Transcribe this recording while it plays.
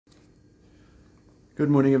Good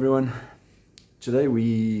morning, everyone. Today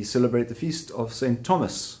we celebrate the feast of St.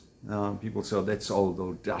 Thomas. Now, people say, oh, that's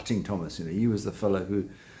old doubting Thomas. He was the fellow who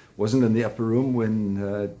wasn't in the upper room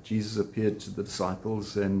when Jesus appeared to the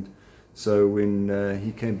disciples. And so when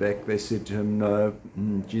he came back, they said to him, no,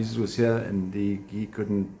 Jesus was here, and he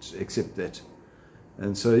couldn't accept that.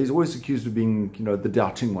 And so he's always accused of being, the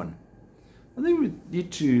doubting one. I think we need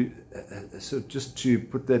to, just to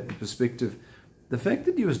put that in perspective, the fact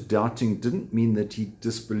that he was doubting didn't mean that he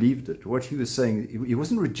disbelieved it. What he was saying, he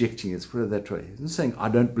wasn't rejecting it, let's put it that way. He wasn't saying, I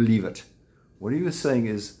don't believe it. What he was saying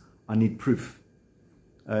is, I need proof.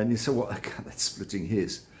 And you say, well, okay, that's splitting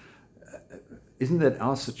hairs. Isn't that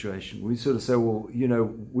our situation? We sort of say, well,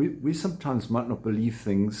 we sometimes might not believe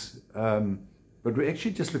things, but we're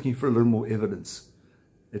actually just looking for a little more evidence.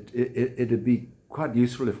 It'd be quite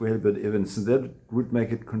useful if we had a bit of evidence, and that would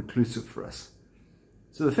make it conclusive for us.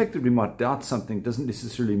 So the fact that we might doubt something doesn't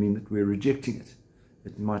necessarily mean that we're rejecting it.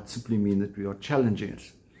 It might simply mean that we are challenging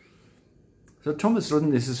it. So Thomas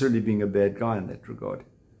wasn't necessarily being a bad guy in that regard.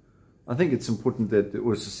 I think it's important that we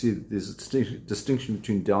also see that there's a distinction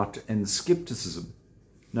between doubt and skepticism.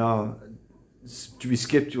 Now, to be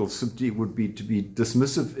skeptical simply would be to be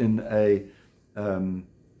dismissive in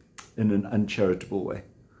an uncharitable way.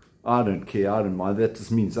 I don't care, I don't mind, that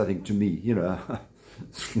just means nothing to me,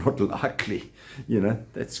 It's not likely,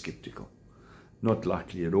 that's skeptical. Not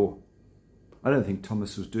likely at all. I don't think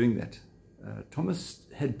Thomas was doing that. Thomas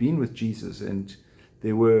had been with Jesus, and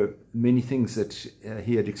there were many things that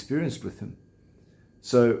he had experienced with him.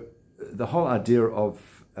 So the whole idea of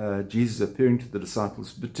Jesus appearing to the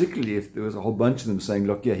disciples, particularly if there was a whole bunch of them saying,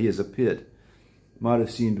 look, yeah, he has appeared, might have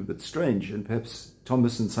seemed a bit strange. And perhaps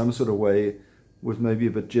Thomas in some sort of way was maybe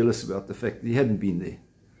a bit jealous about the fact that he hadn't been there.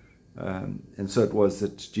 And so it was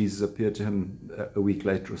that Jesus appeared to him a week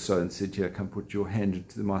later or so and said, here, come put your hand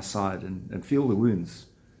into my side and feel the wounds.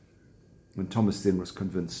 And Thomas then was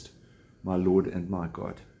convinced, my Lord and my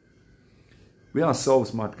God. We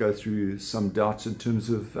ourselves might go through some doubts in terms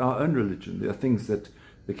of our own religion. There are things that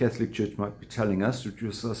the Catholic Church might be telling us, which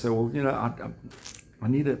we'll say, well, I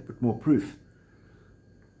need a bit more proof.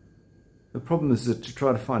 The problem is that to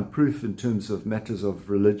try to find proof in terms of matters of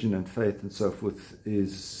religion and faith and so forth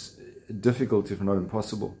is difficult, if not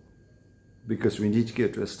impossible, because we need to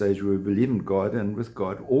get to a stage where we believe in God, and with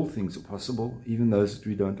God all things are possible, even those that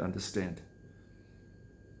we don't understand.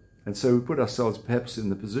 And so we put ourselves perhaps in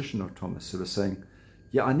the position of Thomas, sort of saying,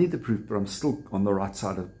 yeah, I need the proof, but I'm still on the right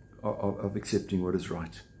side of accepting what is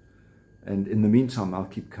right. And in the meantime, I'll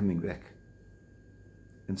keep coming back.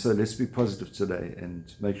 And so let's be positive today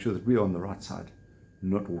and make sure that we are on the right side,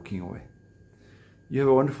 not walking away. You have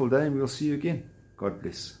a wonderful day, and we'll see you again. God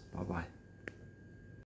bless. Bye-bye.